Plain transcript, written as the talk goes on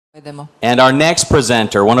And our next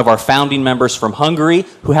presenter, one of our founding members from Hungary,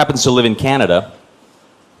 who happens to live in Canada.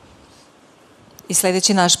 I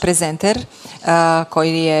sljedeći naš prezenter,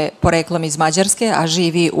 koji je poreklom iz Mađarske, a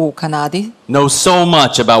živi u Kanadi, knows so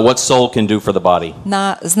much about what soul can do for the body.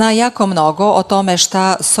 Zna jako mnogo o tome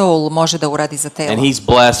šta soul može da uradi za telo. And he's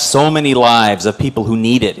blessed so many lives of people who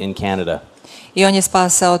need it in Canada. I on je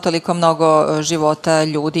spasao toliko mnogo života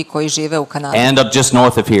ljudi koji žive u Kanadi. And up just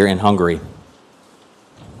north of here in Hungary.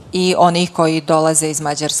 I onih koji dolaze iz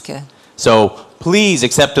Mađarske. So please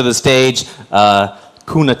accept to the stage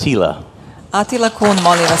Attila. Attila Kun,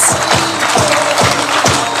 molim vas.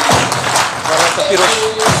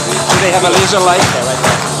 Do they have a laser light?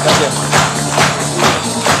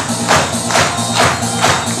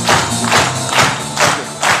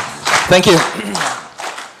 Thank you.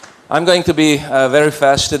 I'm going to be very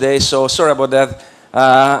fast today, so sorry about that.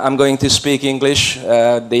 I'm going to speak English.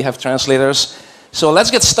 They have translators. So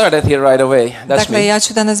let's get started here right away. That's Dakle, me. ja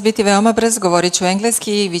ću danas biti veoma brz, govorit ću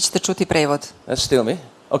engleski i vi ćete čuti prevod. That's still me?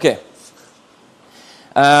 Okay.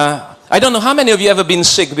 I don't know how many of you ever been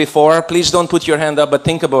sick before. Please don't put your hand up, but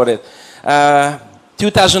think about it.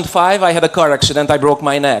 2005, I had a car accident. I broke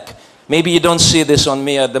my neck. Maybe you don't see this on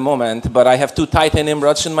me at the moment, but I have 2 titanium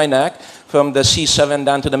rods in my neck from the C7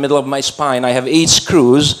 down to the middle of my spine. I have 8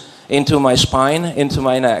 screws into my spine, into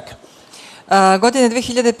my neck. Godine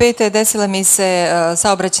 2005. desila mi se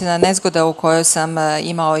saobraćajna nezgoda u kojoj sam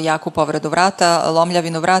imao jaku povredu vrata,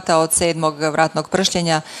 lomljavinu vrata od 7. vratnog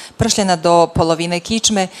pršljena do polovine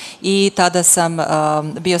kičme i tada sam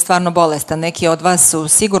bio stvarno bolestan. Neki od vas su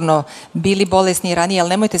sigurno bili bolesni i ranije, ali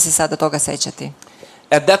nemojte se sada toga sećati.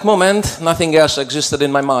 At that moment, nothing else existed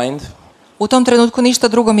in my mind. U tom trenutku ništa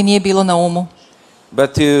drugo mi nije bilo na umu.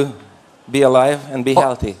 But to be alive and be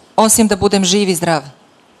healthy. Osim da budem živ i zdrav.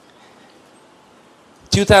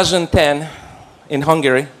 2010 in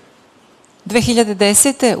Hungary.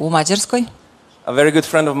 2010. u Mađarskoj. A very good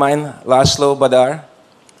friend of mine,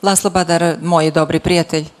 Laszlo Badar, moj dobri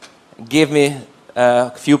prijatelj, gave me a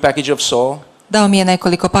few package of soul. Dao mi je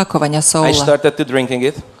nekoliko pakovanja soula. I started to drinking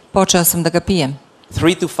it. Počeo sam da ga pijem.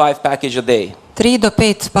 3 to 5 package a day. 3 do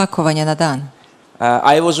 5 pakovanja na dan.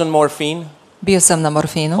 I was on morphine. Bio sam na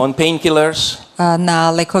morfinu. On painkillers.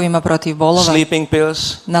 Na lekovima protiv bolova. Sleeping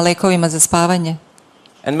pills. Na lekovima za spavanje.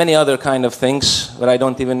 And many other kind of things that I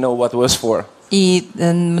don't even know what was for. I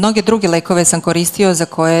mnoge druge lekove sam koristio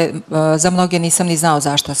za mnoge nisam ni znao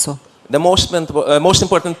zašta su. The most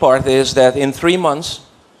important part is that in 3 months.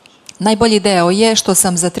 Najbolji deo je što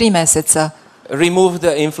sam za 3 meseca removed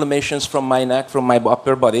the inflammations from my neck, from my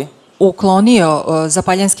upper body. Uklonio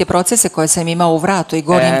zapaljenske procese koje sam imao u vratu i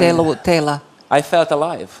gornjem delu tela. I felt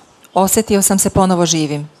alive. Osjetio sam se ponovo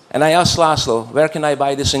živim. And I asked Laszlo, where can I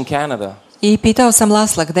buy this in Canada? I pitao sam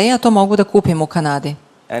Lasla gde ja to mogu da kupim u Kanadi.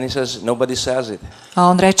 And he says, nobody sells it. A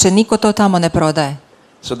on reče, niko to tamo ne prodaje.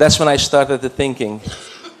 So that's when I started to thinking,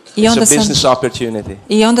 it's a business opportunity.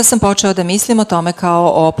 I onda sam počeo da mislim o tome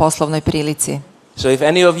kao o poslovnoj prilici. So if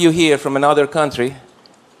any of you here from another country,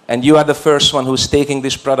 and you are the first one who's taking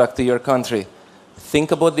this product to your country,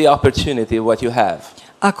 think about the opportunity what you have.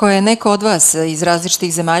 Ako je neko od vas iz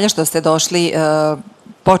različitih zemalja što ste došli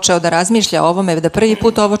počeo da razmišlja o ovome, da prvi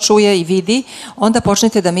put ovo čuje i vidi, onda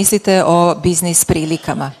počnite da mislite o biznis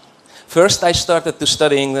prilikama. First I started to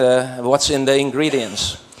studying what's in the ingredients.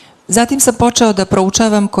 Zatim sam počeo da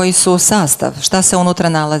proučavam koji su sastav, šta se unutra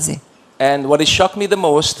nalazi. And what has shocked me the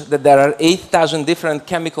most that there are 8,000 different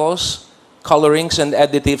chemicals, colorings and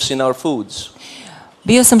additives in our foods.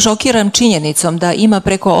 Bio sam šokiran činjenicom da ima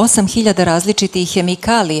preko 8.000 različitih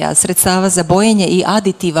hemikalija, sredstava za bojenje i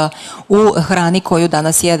aditiva u hrani koju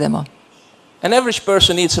danas jedemo. An average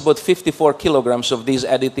person eats about 54 kilograms of these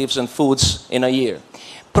additives and foods in a year.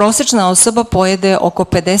 Prosječna osoba pojede oko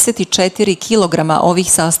 54 kilograma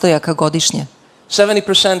ovih sastojaka godišnje.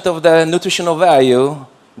 70% of the nutritional value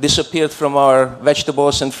disappeared from our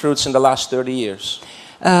vegetables and fruits in the last 30 years.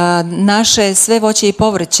 Naše sve voće i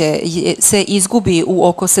povrće se izgubi u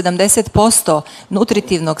oko 70%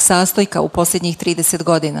 nutritivnog sastojka u posljednjih 30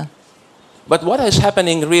 godina. But what is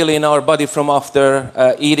happening really in our body from after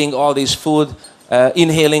eating all this food,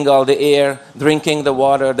 inhaling all the air, drinking the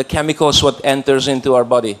water, the chemicals what enters into our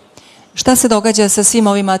body? Šta se događa sa svim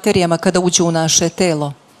ovim materijama kada uđu u naše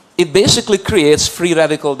telo? It basically creates free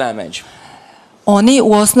radical damage. Oni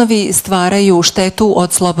u osnovi stvaraju štetu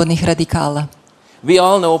od slobodnih radikala. We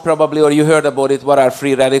all know probably, or you heard about it, what are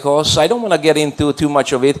free radicals. I don't want to get into too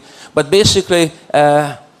much of it, but basically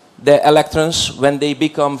the electrons, when they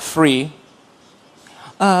become free,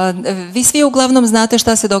 Vi svi uglavnom znate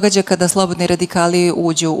šta se događa kada slobodni radikali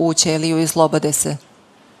uđu u ćeliju i slobode se.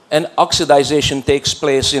 and oxidization takes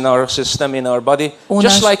place in our system, in our body, U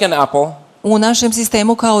just naš- like an apple. U našem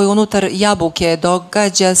sistemu kao i unutar jabuke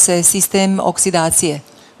događa se sistem oksidacije.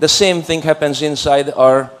 The same thing happens inside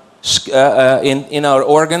our in our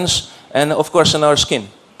organs and of course in our skin.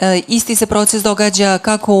 Isti se proces događa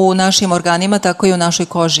kako u našim organima, tako i u našoj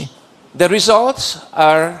koži. The results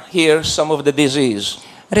are here, some of the disease.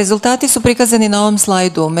 Rezultati su prikazani na ovom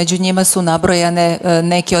slajdu, među njima su nabrojane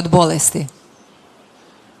neke od bolesti.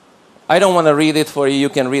 I don't want to read it for you.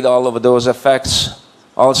 You can read all of those effects: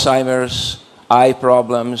 Alzheimer's, eye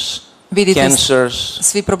problems, Vidite cancers.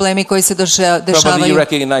 svi problemi koji se Probably you dešavaju,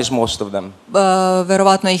 recognize most of them.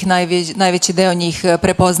 verovatno ih najveći deo njih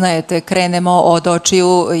prepoznajete. Krenemo od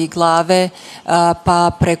očiju i glave,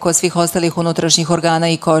 pa preko svih ostalih unutrašnjih organa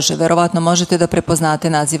i kože. Verovatno možete da prepoznate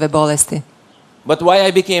nazive bolesti. But why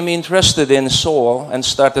I became interested in soul and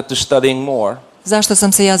started to studying more, Zašto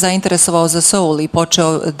sam se ja zainteresovao za soul i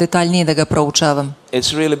počeo detaljnije da ga proučavam?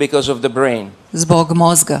 it's really because of the brain. Zbog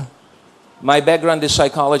mozga. My background is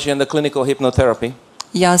psychology and the clinical hypnotherapy.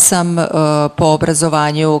 Ja sam po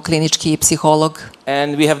obrazovanju klinički psiholog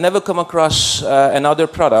And we have never come across another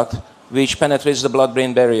product which penetrates the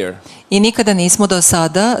blood-brain barrier. i nikada nismo do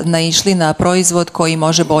sada naišli na proizvod koji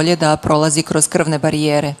može bolje da prolazi kroz krvne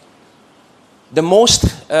barijere. The most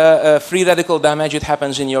free radical damage, it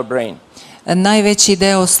happens in your brain. Najveći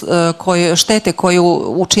deo štete koju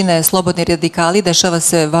učine slobodni radikali dešava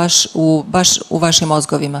se baš u vašim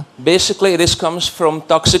mozgovima. Basically, this comes from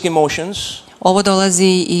toxic emotions. Ovo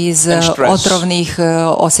dolazi iz And stress. otrovnih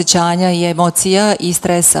osjećanja i emocija i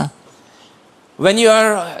stresa. When you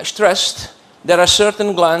are stressed, there are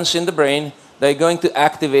certain glands in the brain that are going to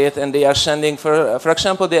activate and they are sending, for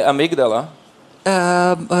example, the amygdala.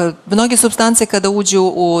 Mnoge supstance kada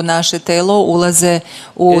uđu u naše telo ulaze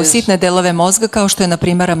u sitne delove mozga kao što je na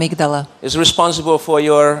primjer amigdala. Is responsible for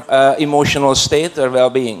your emotional state or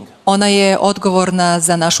well-being. Ona je odgovorna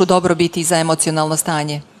za našu dobrobit i za emocionalno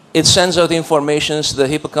stanje. It sends out informations to the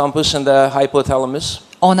hippocampus and the hypothalamus.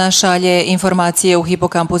 Ona šalje informacije u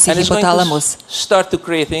hipokampus i And it's going to hipotalamus start to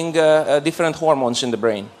creating different hormones in the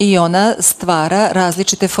brain. i ona stvara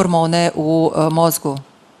različite hormone u mozgu.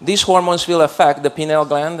 These hormones will affect the pineal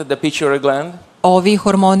gland, the pituitary gland, Ovi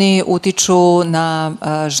hormoni utiču na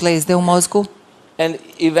žlezde u mozgu and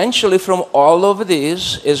eventually from all of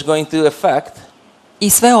these is going to affect i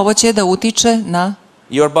sve ovo će da utiče na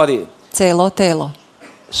your body. celo telo.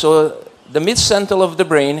 So the mid-central of the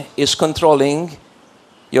brain is controlling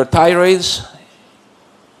your thyroids,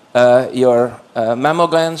 your mammal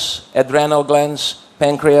glands, adrenal glands,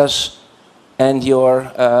 pancreas, and your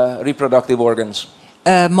reproductive organs.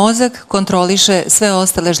 Mozak kontroliše sve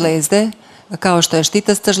ostale žlezde, kao što je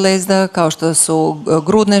štitasta žlezda, kao što su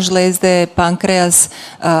grudne žlezde, pankreas,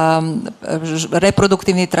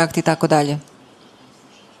 reproduktivni trakt i tako dalje.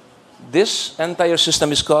 This entire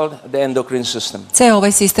system is called the endocrine system. Ceo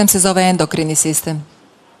ovaj sistem se zove endokrini sistem.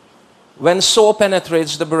 When soul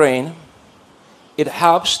penetrates the brain, it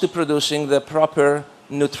helps to producing the proper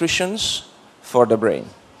nutritions for the brain.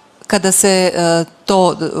 Kada sve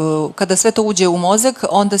to uđe u mozak,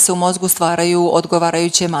 onda se u mozgu stvaraju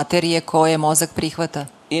odgovarajuće materije koje mozak prihvata.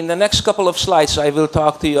 In the next couple of slides, I will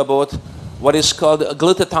talk to you about what is called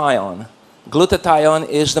glutathione. Glutathione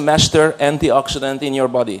is the master antioxidant in your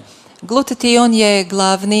body. Glutation je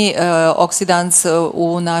glavni oksidans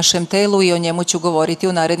u našem telu i o njemu ću govoriti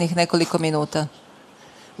u narednih nekoliko minuta.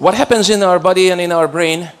 What happens in our body and in our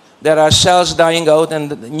brain? There are cells dying out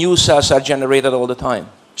and new cells are generated all the time.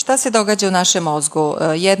 Šta se događa u našem mozgu?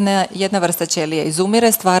 Jedna vrsta ćelija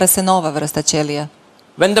izumire, stvara se nova vrsta ćelija.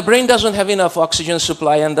 When the brain doesn't have enough oxygen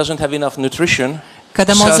supply and doesn't have enough nutrition,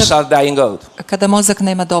 Kada cells are dying out. Kada mozak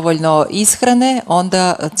nema dovoljno ishrane,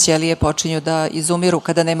 onda ćelije počinju da izumiru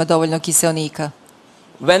kada nema dovoljno kiseonika.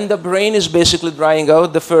 When the brain is basically drying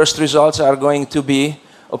out, the first results are going to be,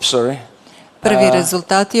 Prvi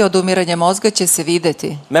rezultati od umiranja mozga će se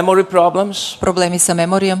videti. memory problems, Problemi sa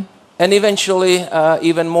memorijom and eventually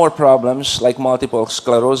even more problems like multiple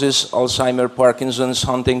sclerosis, Alzheimer, Parkinson's,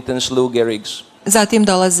 Huntington's, Lou Gehrig's. Zatim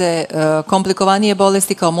dolaze komplikovanije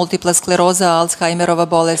bolesti kao multipla skleroza, Alzheimerova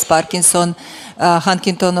bolest, Parkinson,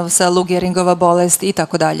 Huntingtonova, Lou Gehrigova bolest i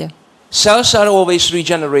tako dalje. Cells are always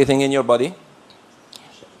regenerating in your body.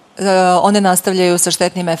 One nastavljaju sa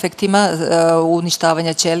štetnim efektima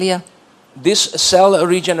uništavanja ćelija. This cell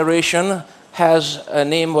regeneration has a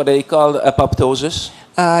name what they call apoptosis.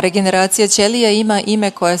 Regeneracija ćelija ima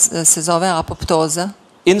ime koje se zove apoptoza.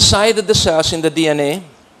 Inside the cells in the DNA,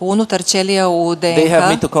 Unutar ćelija u they have DNK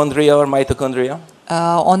mitochondria or mitochondria.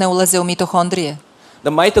 one ulaze u mitohondrije. The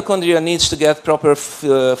mitochondria needs to get proper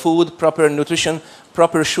food, proper nutrition,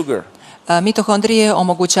 proper sugar. Mitohondrije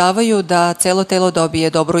omogućavaju da celo telo dobije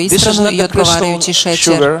dobru This is ishranu not i the odgovarajući crystal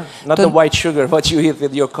šećer. sugar, not To- the white sugar what you eat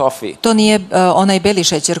with your coffee. To nije onaj beli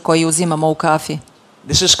šećer koji uzimamo u kafi.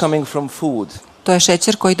 This is coming from food. To je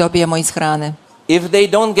šećer koji dobijamo iz hrane. If they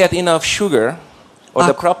don't get enough sugar, or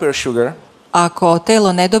the Ako- proper sugar, Ako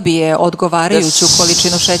telo ne dobije odgovarajuću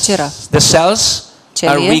količinu šećera, the cells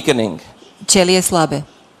are Ćelije. weakening. ćelije slabe.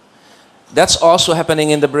 That's also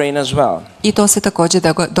happening in the brain as well. I to se također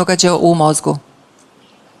događa u mozgu.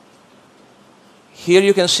 Here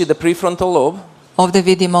you can see the prefrontal lobe. Ovdje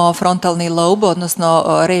vidimo frontalni lob, odnosno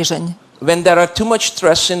režanj. When there are too much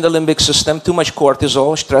stress in the limbic system, too much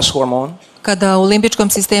cortisol, stress hormone. Kada u limbičkom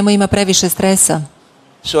sistemu ima previše stresa.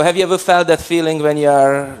 So have you ever felt that feeling when you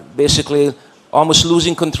are basically almost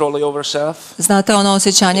losing control of yourself? Znate ono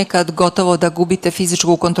osjećanje kad gotovo da gubite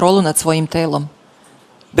fizičku kontrolu nad svojim telom.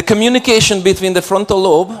 The communication between the frontal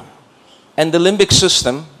lobe and the limbic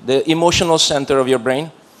system, the emotional center of your brain,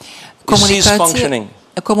 cease functioning.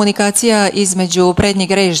 Komunikacija između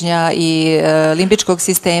prednjeg režnja i limbičkog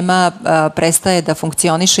sistema prestaje da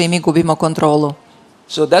funkcioniše i mi gubimo kontrolu.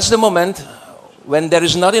 So that's the moment when there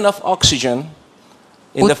is not enough oxygen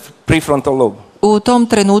in the prefrontal lobe. U tom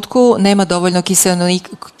trenutku nema dovoljno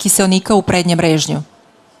kiseonika u prednjem režnju.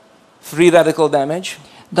 Free radical damage.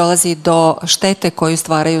 Dolazi do štete koju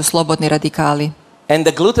stvaraju slobodni radikali. And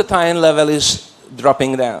the glutathione level is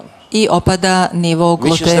dropping down, I opada nivo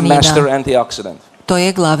which is the master glutenina. antioxidant. To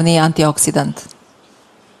je glavni antioksidant.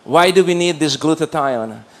 Why do we need this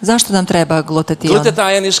glutathione? Zašto nam treba glutation?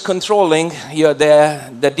 Glutathione is controlling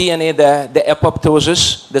the DNA, the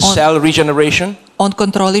apoptosis, the cell regeneration, On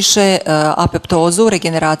kontroliše apoptozu,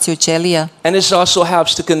 regeneraciju ćelija, and it also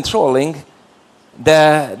helps to controlling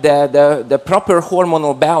the proper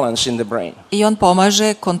hormonal balance in the brain. i on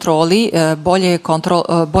pomaže kontroli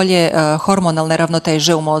bolje hormonalne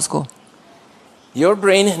ravnoteže u mozgu. Your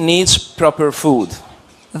brain needs proper food,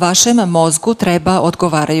 Vašem mozgu treba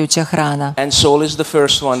odgovarajuća hrana. and soul is the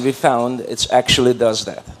first one we found. It actually does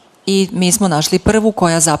that. I mi smo našli prvu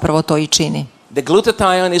koja zapravo to i čini. The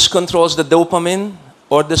glutathione controls the dopamine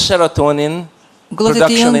or the serotonin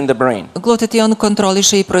production in the brain. Glutation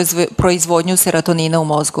kontroliše i proizvodnju serotonina u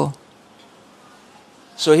mozgu.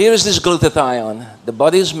 So here is this glutathione, the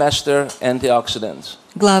body's master antioxidant.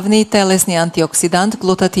 Glavni telesni antioksidant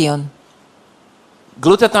glutation.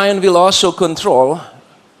 Glutathione will also control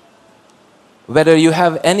whether you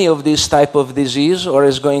have any of this type of disease or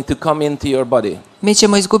is going to come into your body. Mi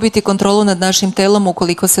ćemo izgubiti kontrolu nad našim telom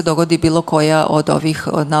ukoliko se dogodi bilo koja od ovih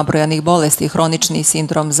nabrojanih bolesti, hronični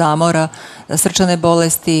sindrom zamora, srčane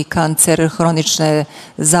bolesti, kancer, hronične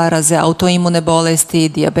zaraze, autoimune bolesti,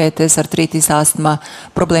 dijabetes, artritis, astma,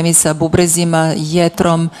 problemi sa bubrezima,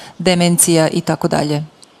 jetrom, demencija i tako dalje.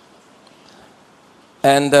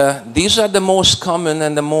 And these are the most common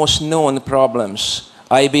and the most known problems.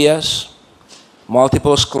 IBS,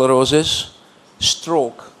 multiple sclerosis,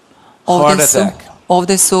 stroke, heart attack.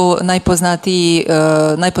 Ovdje su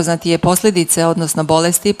najpoznatije posljedice, odnosno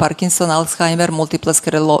bolesti, Parkinson, Alzheimer, multipla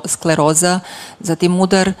skleroza, zatim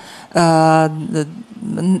udar,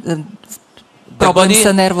 problem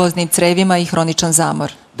sa nervoznim crevima i hroničan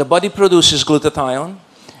zamor. The body produces glutathione.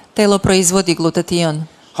 Telo proizvodi glutation.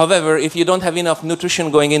 However, if you don't have enough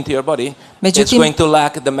nutrition going into your body, it's going to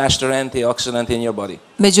lack the master antioxidant in your body.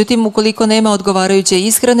 Međutim, ukoliko nema odgovarajuće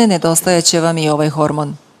ishrane, nedostajaće vam i ovaj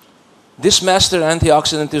hormon. This master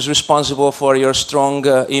antioxidant is responsible for your strong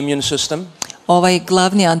immune system. Ovaj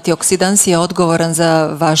glavni antioksidans je odgovoran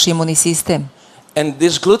za vaš imunni sistem. And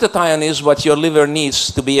this glutathione is what your liver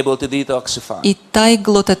needs to be able to detoxify. I taj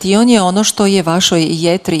glutation je ono što je vašoj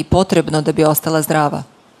jetri potrebno da bi ostala zdrava.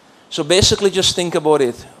 So basically just think about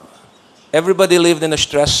it. Everybody lived in a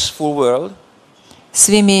stressful world.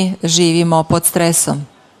 Svi mi živimo pod stresom.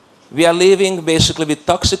 We are living basically with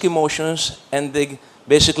toxic emotions and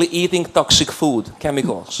basically eating toxic food,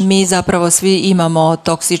 chemicals. Mi zapravo svi imamo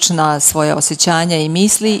toksična svoja osjećanja i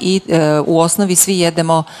misli i u osnovi svi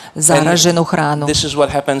jedemo zaraženu hranu. This is what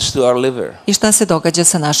happens to our liver. I šta se događa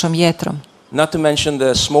sa našom jetrom? Not to mention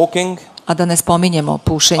the smoking, A da ne spominjemo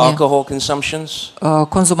pušenje, alcohol consumptions,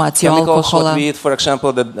 konzumaciju chemicals, what alkohola, we eat, for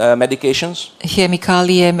example, the medications.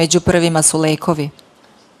 hemikalije, među prvima su lekovi.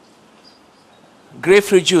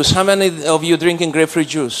 Grapefruit juice. How many of you drinking grapefruit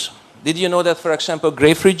juice? Did you know that, for example,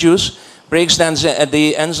 grapefruit juice breaks down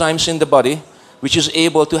the enzymes in the body, which is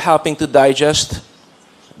able to helping to digest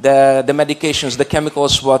the medications, the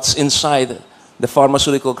chemicals, what's inside the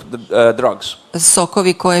pharmaceutical drugs.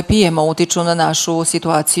 Sokovi koje pijemo utiču na našu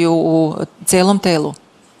situaciju u celom telu.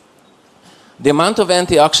 The amount of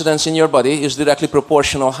antioxidants in your body is directly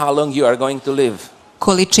proportional how long you are going to live.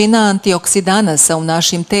 Količina antioksidanasa u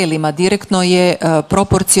našim telima direktno je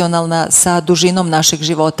proporcionalna sa dužinom našeg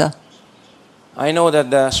života. I know that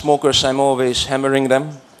the smokers, I'm always hammering them.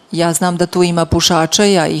 Ja znam da tu ima pušača,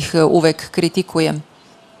 ja ih uvek kritikujem.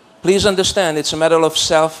 Please understand, it's a matter of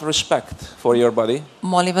self-respect for your body.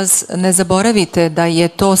 Molim vas, ne zaboravite da je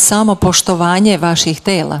to samo poštovanje vaših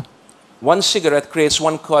tela. One cigarette creates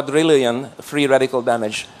 1 quadrillion free radical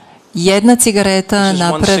damage. Jedna cigareta This is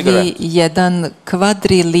one napravi cigarette. 1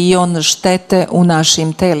 kvadrilion štete u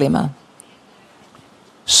našim telima.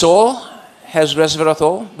 Saul has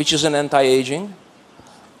resveratrol, which is an anti-aging.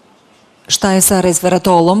 Šta je sa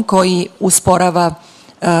resveratolom koji usporava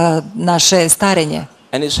naše starenje?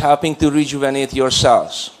 And is helping to rejuvenate your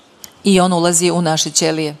cells. I on ulazi u naše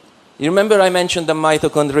ćelije. You remember I mentioned the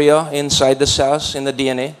mitochondria inside the cells in the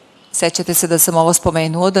DNA? Sećate se da sam ovo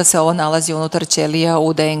spomenuo, da se ovo nalazi unutar ćelija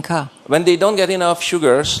u DNK. When they don't get enough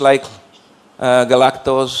sugars like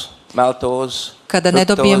galactose, maltose, Kada ne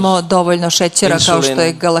dobijemo dovoljno šećera kao što je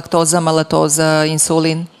insulin. galaktoza, malatoza,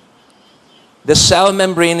 insulin, the cell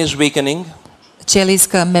membrane is weakening.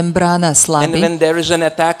 ćelijska membrana And slabi when there is an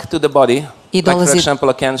attack to the body, I like for dolazi example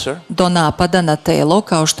a cancer, do napada na telo,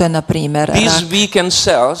 kao što je, na primjer, rak. these weakened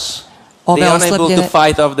cells, Ove they are unable to oslabljene-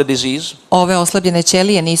 fight off the disease. Ove oslabljene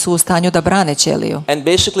ćelije nisu u stanju da brane ćeliju. And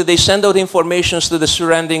basically they send out informations to the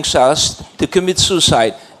surrounding cells to commit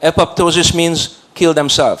suicide. Apoptosis means kill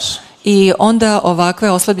themselves. I onda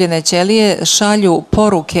ovakve oslabljene ćelije šalju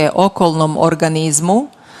poruke okolnom organizmu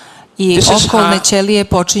i This is okolne how- ćelije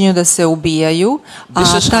počinju da se ubijaju,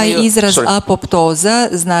 This a is taj how you- izraz sorry. apoptoza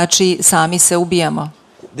znači sami se ubijamo.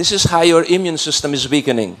 This is how your immune system is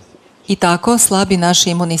weakening. I tako slabi naš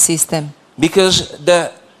imunni sistem. Because the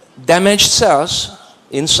damaged cells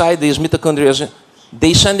inside these mitochondria,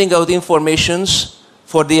 they sending out informations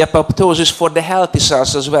for the apoptosis for the healthy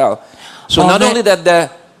cells as well. So not Ove- only that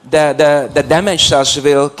the damaged cells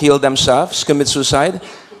will kill themselves, commit suicide,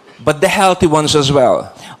 but the healthy ones as well.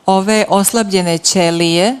 Ove oslabljene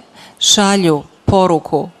ćelije šalju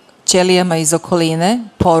poruku ćelijama iz okoline,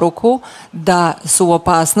 poruku da su u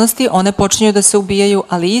opasnosti, one počinju da se ubijaju,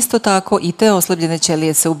 ali isto tako i te oslabljene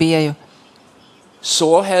ćelije se ubijaju.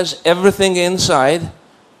 Soul has everything inside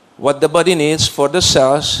what the body needs for the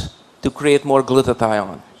cells to create more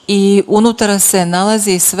glutathione. I unutra se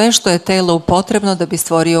nalazi sve što je telu potrebno da bi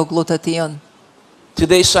stvorio glutation.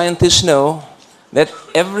 Today scientists know that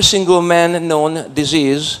every single man-known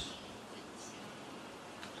disease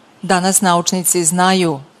Danas naučnici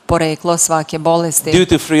znaju poreklo svake bolesti due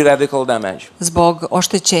to free radical damage. zbog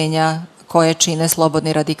oštećenja koje čine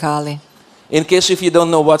slobodni radikali. In case if you don't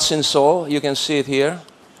know what's in soul, you can see it here.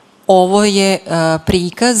 Ovo je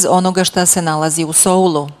prikaz onoga šta se nalazi u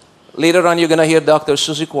soulu. Later on, you're going to hear Dr.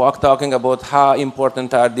 Susie Kwok talking about how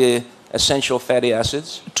important are the essential fatty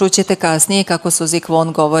acids. Čućete kasnije kako Suzy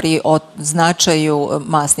Kwon govori o značaju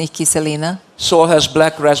masnih kiselina. Soul has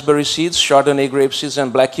black raspberry seeds, Chardonnay grape seeds,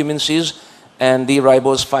 and black cumin seeds, and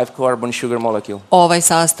D-ribose 5-carbon sugar molecule. Ovaj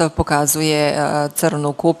sastav pokazuje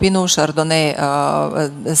crnu kupinu, šardone,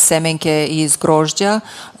 semenke iz grožđa,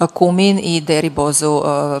 kumin i deribozu,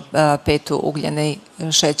 5 ugljeni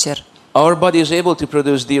šećer. Our body is able to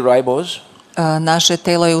produce D-ribose. Naše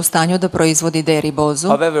telo je u stanju da proizvodi deribozu.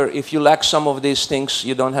 However, if you lack some of these things,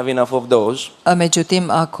 you don't have enough of those. Međutim,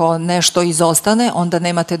 ako nešto izostane, onda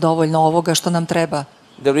nemate dovoljno ovoga što nam treba.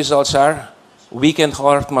 The results are weakened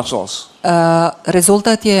heart muscles.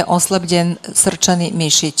 Rezultat je oslabljen srčani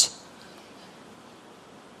mišić.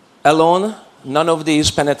 Alone, none of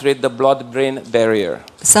these penetrate the blood-brain barrier.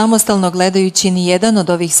 Samostalno gledajući, ni jedan od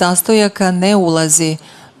ovih sastojaka ne ulazi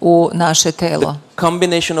u naše telo.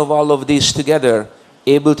 Combination of all of these together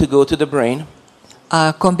able to go to the brain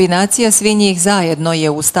A kombinacija svih njih zajedno je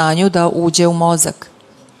u stanju da uđe u mozak.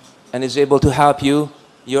 and is able to help you,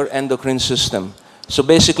 your endocrine system. So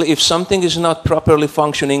basically, if something is not properly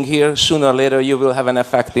functioning here, sooner or later you will have an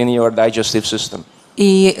effect in your digestive system.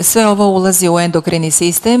 I sve ovo ulazi u endokrini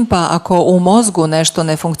sistem, pa ako u mozgu nešto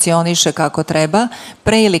ne funkcioniše kako treba,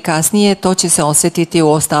 pre ili kasnije to će se osjetiti u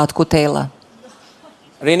ostatku tela.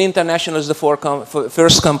 Rain International is the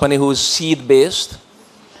first company who is seed-based.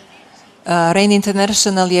 Rain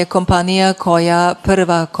International je kompanija koja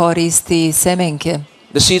prva koristi semenke.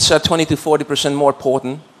 The seeds are 20 to 40% more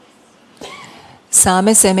potent.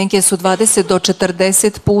 Same semenke su 20 do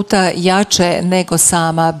 40 puta jače nego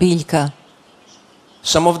sama biljka.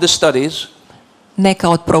 Some of the studies, Neka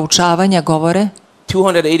od proučavanja govore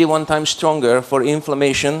 281 times stronger for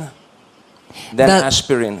inflammation than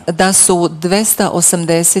aspirin. da su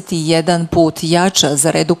 281 put jača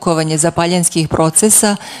za redukovanje zapaljenskih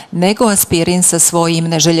procesa nego aspirin sa svojim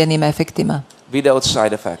neželjenim efektima. without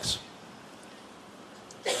side effects.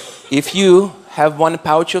 If you have one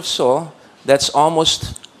pouch of sole, that's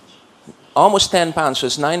almost 10 pounds, so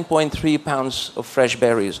it's 9.3 pounds of fresh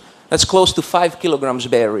berries. That's close to 5 kilograms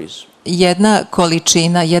berries. Jedna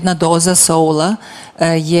količina, jedna doza soula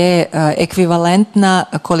je ekvivalentna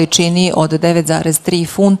količini od 9,3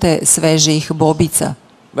 funte svežih bobica.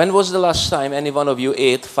 When was the last time any one of you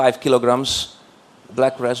ate 5 kilograms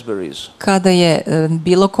black raspberries? Kada je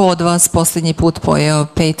bilo ko od vas posljednji put pojeo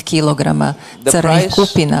 5 kilograma crnih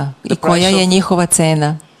kupina i koja je njihova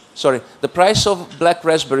cena? Sorry, the price of black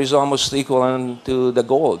raspberries is almost equivalent to the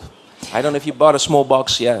gold. I don't know if you bought a small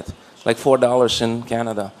box yet, like $4 in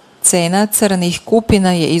Canada. Cena crnih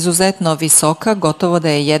kupina je izuzetno visoka, gotovo da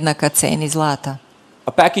je jednaka ceni zlata.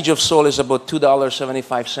 A package of sole is about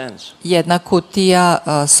 $2.75. Jedna kutija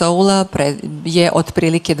soula je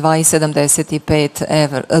otprilike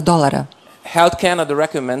 $2,75. Health Canada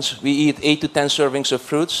recommends we eat 8 to 10 servings of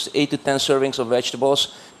fruits, 8 to 10 servings of vegetables,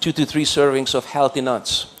 2 to 3 servings of healthy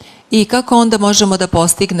nuts. I kako onda možemo da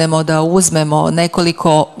postignemo da uzmemo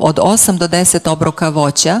nekoliko od 8 do 10 obroka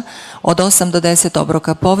voća, od 8 do 10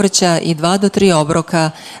 obroka povrća i 2 do 3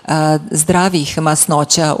 obroka zdravih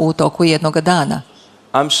masnoća u toku jednog dana?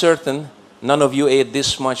 I'm certain none of you ate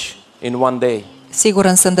this much in one day.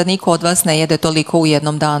 Siguran sam da niko od vas ne jede toliko u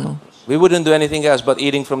jednom danu. We wouldn't do anything else but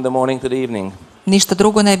eating from the morning to the evening. Ništa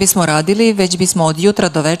drugo ne bismo radili, već bismo od jutra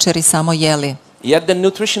do večeri samo jeli. Yet the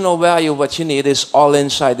nutritional value what you need is all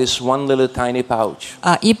inside this one little tiny pouch.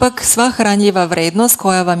 A ipak sva hranljiva vrednost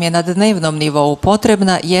koja vam je na dnevnom nivou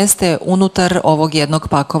potrebna jeste unutar ovog jednog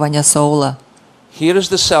pakovanja soula. Here is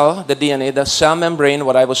the cell, the DNA, the cell membrane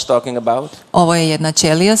what I was talking about. Ovo je jedna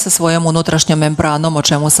ćelija sa svojom unutrašnjom membranom, o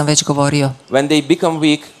čemu sam već govorio. When they become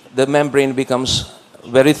weak, the membrane becomes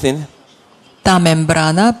very thin. Ta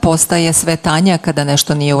membrana postaje sve tanja kada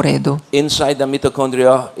nešto nije u redu. Inside the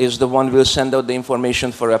mitochondria is the one will send out the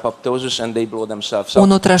information for apoptosis and they blow themselves up.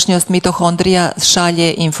 Unutrašnjost mitohondrija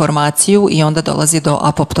šalje informaciju i onda dolazi do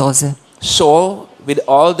apoptoze. So, with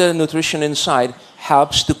all the nutrition inside,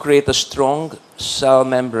 helps to create a strong cell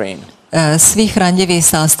membrane. Svi hranljivi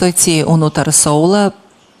sastojci unutar soula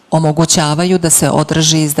omogućavaju da se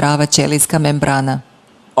održi zdrava ćelijska membrana.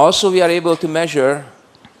 Also, we are able to measure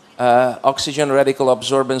oxygen radical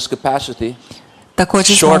absorbance capacity,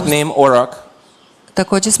 short name ORAC.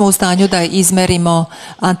 Također smo u stanju da izmerimo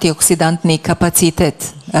antioksidantni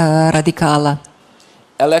kapacitet radikala.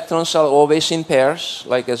 Electrons are always in pairs,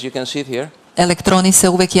 like as you can see it here. Elektroni se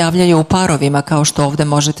uvek javljaju u parovima, kao što ovdje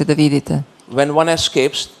možete da vidite. When one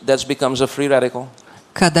escapes, that becomes a free radical.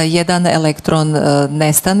 Kada jedan elektron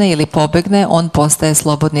nestane ili pobegne, on postaje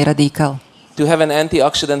slobodni radikal. To have an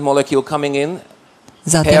antioxidant molecule coming in,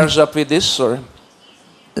 pairs up with this,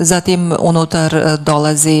 zatim unutar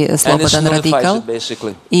dolazi slobodan radikal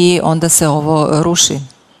i onda se ovo ruši.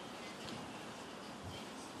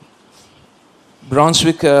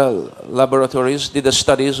 Brunswick laboratories did the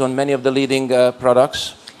studies on many of the leading products.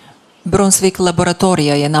 Brunswick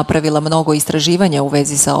laboratorija je napravila mnogo istraživanja u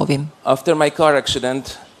vezi sa ovim. After my car accident,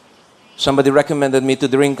 somebody recommended me to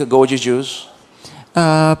drink goji juice.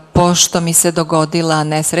 Pošto mi se dogodila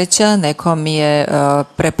nesreća, neko mi je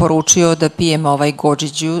preporučio da pijem ovaj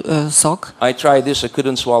goji sok. I tried this, I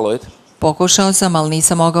couldn't swallow it. Pokušao sam, ali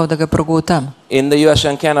nisam mogao da ga progutam. In the US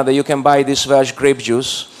and Canada you can buy this fresh grape juice,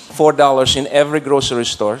 $4 in every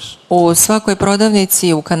grocery stores. U svakoj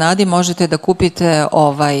prodavnici u Kanadi možete da kupite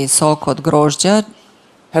ovaj sok od grožđa.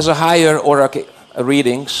 Has a higher ORAC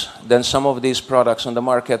readings than some of these products on the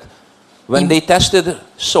market. When they tested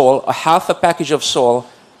sole, a half a package of sole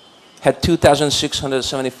had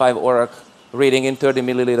 2,675 ORAC reading in 30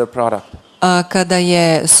 milliliter product. A kada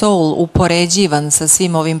je sol upoređivan sa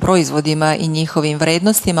svim ovim proizvodima i njihovim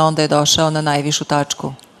vrednostima, onda je došao na najvišu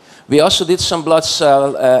tačku. We also did some blood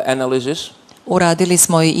cell analysis. Uradili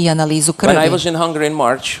smo i analizu krvi. When I was in Hungary in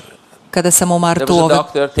March, kada sam u martu there was a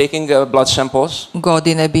doctor taking blood samples.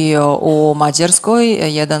 Godine bio u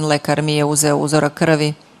Mađarskoj, jedan lekar mi je uzeo uzorak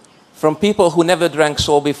krvi. From people who never drank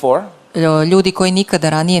sole before. Ljudi koji nikada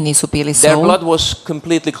ranije nisu pili sol. Their blood was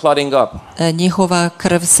completely clotting up. Njihova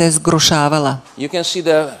krv se zgrušavala. You can see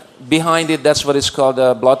behind it, that's what is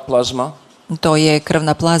called blood plasma. To je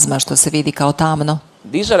krvna plazma što se vidi kao tamno.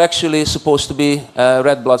 These are actually supposed to be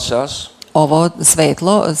red blood cells. Ovo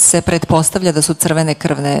svetlo se pretpostavlja da su crvene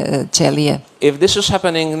krvne ćelije. If this is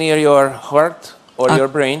happening near your heart or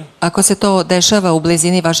your brain, ako se to dešava u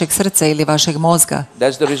blizini vašeg srca ili vašeg mozga,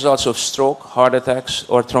 that's the results of stroke, heart attacks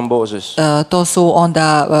or thrombosis. To su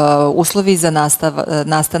onda uslovi za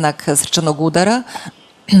nastanak srčanog udara,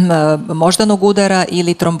 moždanog udara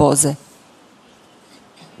ili tromboze.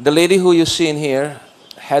 The lady who you see in here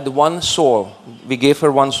had one soul. We gave her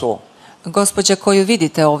one soul. Gospođa koju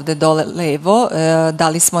vidite ovdje dole levo,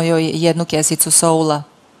 dali smo joj jednu kesicu soula.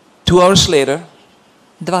 2 hours later,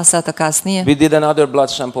 2 sata kasnije we did another blood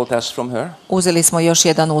sample test from her. uzeli smo još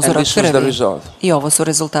jedan And uzorak this was the krvi result. i ovo su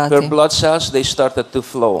rezultati. Her blood cells, they started to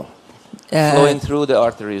flow, flowing through the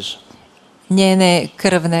arteries. Njene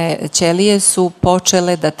krvne ćelije su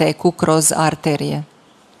počele da teku kroz arterije.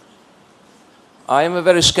 I am a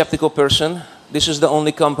very skeptical person. This is the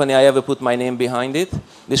only company I ever put my name behind it.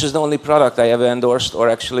 This is the only product I ever endorsed, or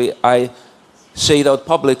actually I say it out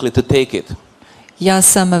publicly to take it. Ja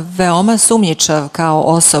sam veoma sumnjičav kao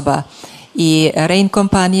osoba i Rain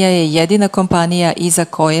kompanija je jedina kompanija iza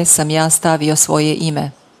koje sam ja stavio svoje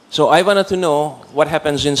ime. So I wanted to know what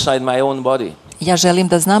happens inside my own body. Ja želim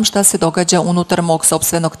da znam šta se događa unutar mog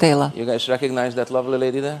sopstvenog tela. You guys recognize that lovely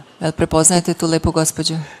lady there? Jel prepoznajete tu lepu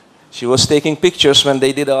gospođu? She was taking pictures when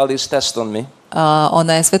they did all these tests on me.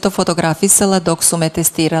 Ona je sve to fotografisala dok su me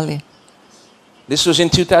testirali. This was in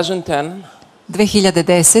 2010,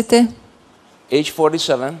 2010. age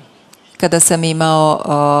 47. Kada sam imao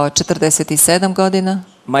 47 godina,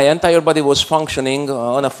 My entire body was functioning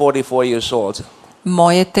on a 44 years old.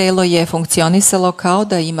 moje telo je funkcionisalo kao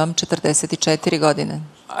da imam 44 godine.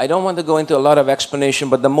 I don't want to go into a lot of explanation,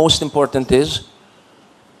 but the most important is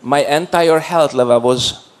my entire health level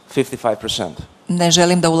was 55%. Ne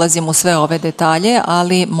želim da ulazim u sve ove detalje,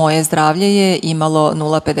 ali moje zdravlje je imalo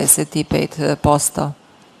 0,55%.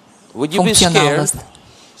 Would you be scared? Funkcionalnost.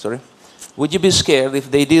 Sorry. Would you be scared if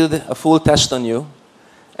they did a full test on you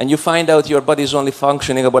and you find out your body is only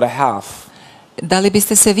functioning about a half? Da li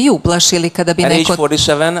biste se vi uplašili kada bi At age neko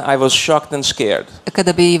 47, I was shocked and scared.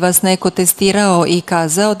 kada bi vas neko testirao i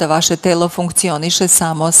kazao da vaše telo funkcioniše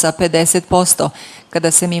samo sa 50%?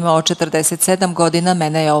 Kada sam imao 47 godina,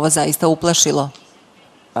 mene je ovo zaista uplašilo.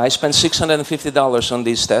 I spent $650 on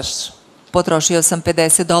these tests. Potrošio sam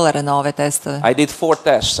 $50 na ove testove. I did 4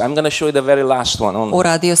 tests. I'm going to show you the very last one only.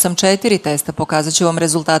 Uradio sam 4 testa, pokazat ću vam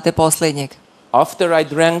rezultate posljednjeg. After I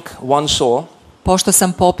drank one soul, Pošto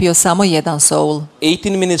sam popio samo jedan soul,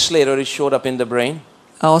 18 minutes later it showed up in the brain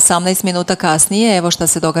a 18 minuta kasnije, evo šta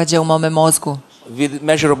se događa u mome mozgu, with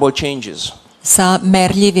measurable changes. sa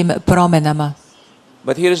merljivim promenama.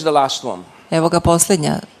 But here is the last one. Evo ga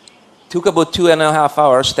posljednja. Took about 2.5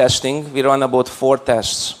 hours testing. We ran about 4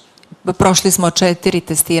 tests. Prošli smo 4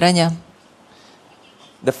 testiranja.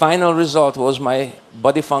 The final result was my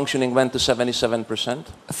body functioning went to 77%.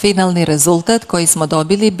 Finalni rezultat koji smo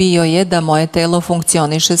dobili bio je da moje telo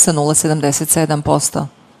funkcioniše sa 0,77%.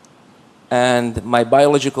 And my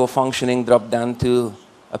biological functioning dropped down to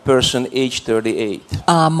a person age 38.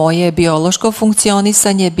 A moje biološko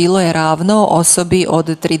funkcionisanje bilo je ravno osobi od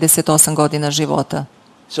 38 godina života.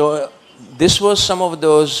 So this was some of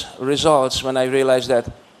those results when I realized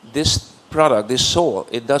that this product, this soul,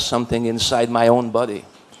 it does something inside my own body.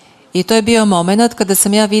 I to je bio moment kada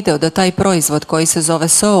sam ja video da taj proizvod koji se zove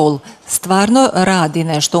soul stvarno radi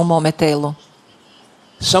nešto u mome telu.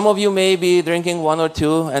 Some of you may be drinking 1 or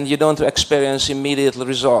 2 and you don't experience immediate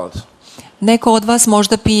result. Neko od vas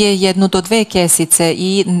možda pije 1 do 2 kesice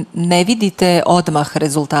i ne vidite odmah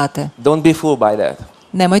rezultate. Don't be fooled by that.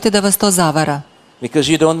 Nemojte da vas to zavara.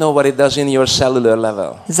 Because you don't know what it does in your cellular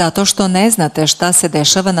level. Zato što ne znate šta se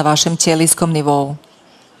dešava na vašem ćelijskom nivou.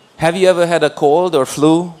 Have you ever had a cold or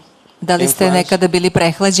flu? Da li ste nekada bili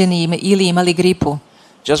prehlađeni ili imali gripu?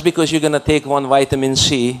 Just because you're going to take one vitamin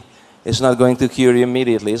C is not going to cure you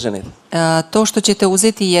immediately, isn't it? To što ćete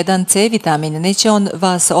uzeti jedan C vitamin, neće on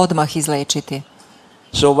vas odmah izlečiti.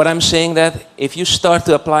 So what I'm saying that if you start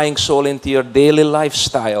to applying soul into your daily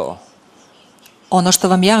lifestyle, Ono što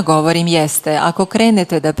vam ja govorim jeste, ako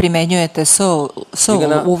krenete da primenjujete soul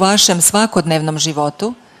u vašem svakodnevnom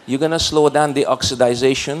životu, you're going to slow down the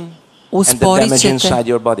oxidization and the damage inside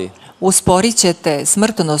your body. Usporit ćete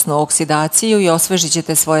smrtonosnu oksidaciju i osvežit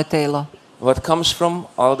ćete svoje telo. What comes from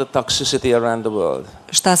all the toxicity around the world.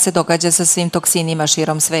 Šta se događa sa svim toksinima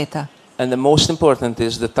širom sveta? And the most important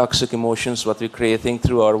is the toxic emotions what we're creating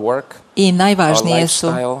through our work. I najvažnije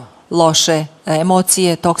su loše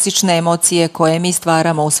emocije, toksične emocije koje mi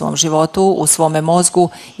stvaramo u svom životu, u svome mozgu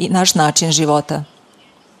i naš način života.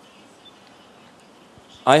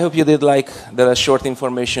 I hope you did like the short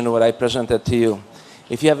information what I presented to you.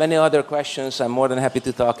 If you have any other questions, I'm more than happy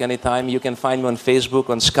to talk anytime. You can find me on Facebook,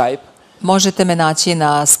 on Skype. Možete me naći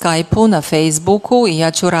na Skype-u, na Facebooku i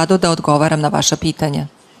ja ću rado da odgovaram na vaša pitanja.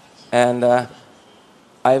 And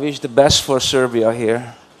I wish the best for Serbia here.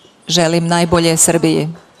 Želim najbolje Srbiji.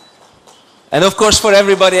 And of course for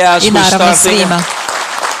everybody else I who's naravno starting. svima